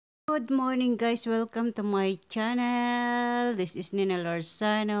Good morning guys, welcome to my channel. This is Nina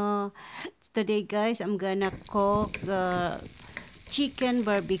Lorzano. Today guys, I'm gonna cook chicken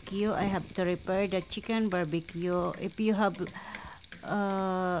barbecue. I have to prepare the chicken barbecue. If you have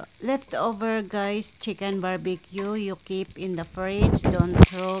leftover guys chicken barbecue, you keep in the fridge. Don't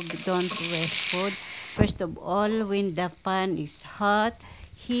waste food. First of all, when the pan is hot,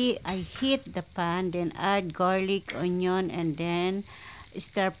 I heat the pan, then add garlic, onion, and then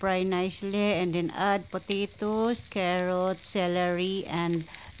stir fry nicely, and then add potatoes, carrots, celery, and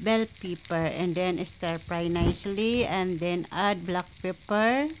bell pepper, and then stir fry nicely, and then add black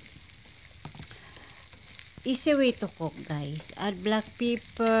pepper. Easy way to cook guys. Add black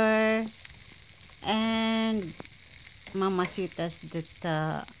pepper and mamasitas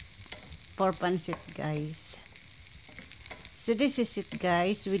that for pancit guys. So this is it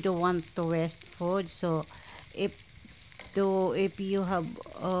guys. We don't want to waste food. So if if you have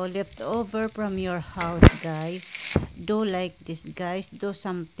leftover from your house guys, do like this guys. Do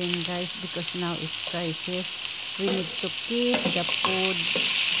something guys, because now it's crisis. We need to keep the food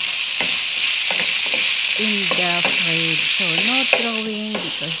in the fridge. So no throwing,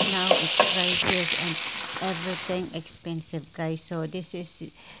 because now it's crisis and everything expensive guys. So this is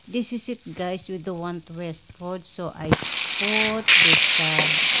it guys. We don't want to waste food. So I put this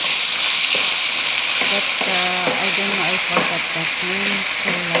but I don't know, I forgot that name.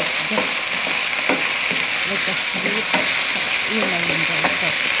 So like a sweet, yun na yun guys.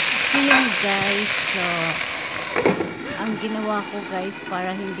 So yun guys. So ang ginawa ko guys,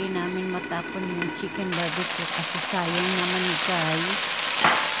 para hindi namin matapon yung chicken barbecue, kasi sayang naman guys,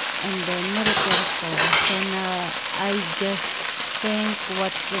 and then na-repair ko. So na I just think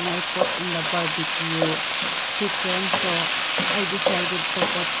what can I put in the barbecue chicken. So I decided to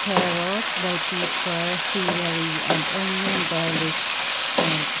put carrot, bell pepper, celery, and onion, garlic,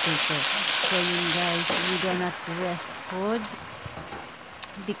 and potato. So yun guys, we do not waste food,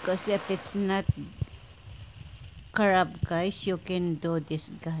 because if it's not crab guys, you can do this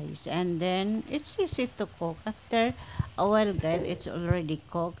guys, and then it's easy to cook. After a while guys, it's already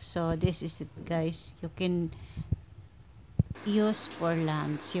cooked. So this is it guys. You can use for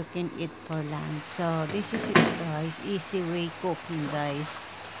lunch, you can eat for lunch. So this is it guys, easy way cooking guys,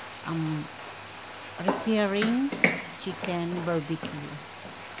 preparing chicken barbecue.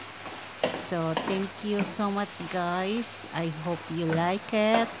 So thank you so much guys, I hope you like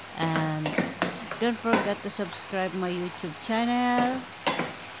it, and don't forget to subscribe my YouTube channel,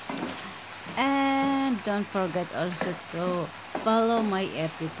 and don't forget also to follow my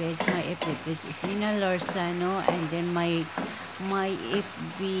FB page. My FB page is Nina Lorzano, and then my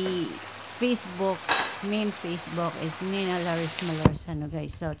FB Facebook, main Facebook is Nina Lorzano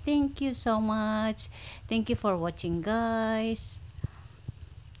guys. So thank you so much. Thank you for watching guys.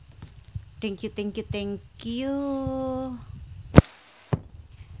 Thank you.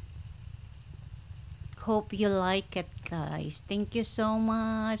 Hope you like it guys. Thank you so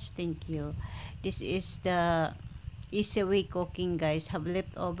much. Thank you. This is the easy way cooking guys. Have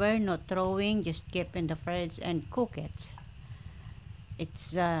leftover, no throwing, just keep in the fridge and cook it.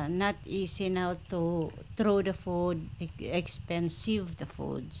 It's not easy now to throw the food, expensive the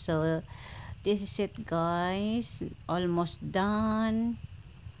food. So this is it guys, almost done.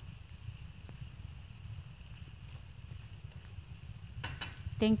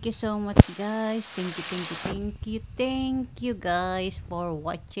 Thank you so much guys. Thank you guys for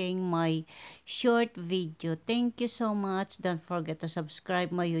watching my short video. Thank you so much. Don't forget to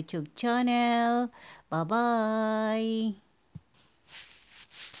subscribe my YouTube channel. Bye bye.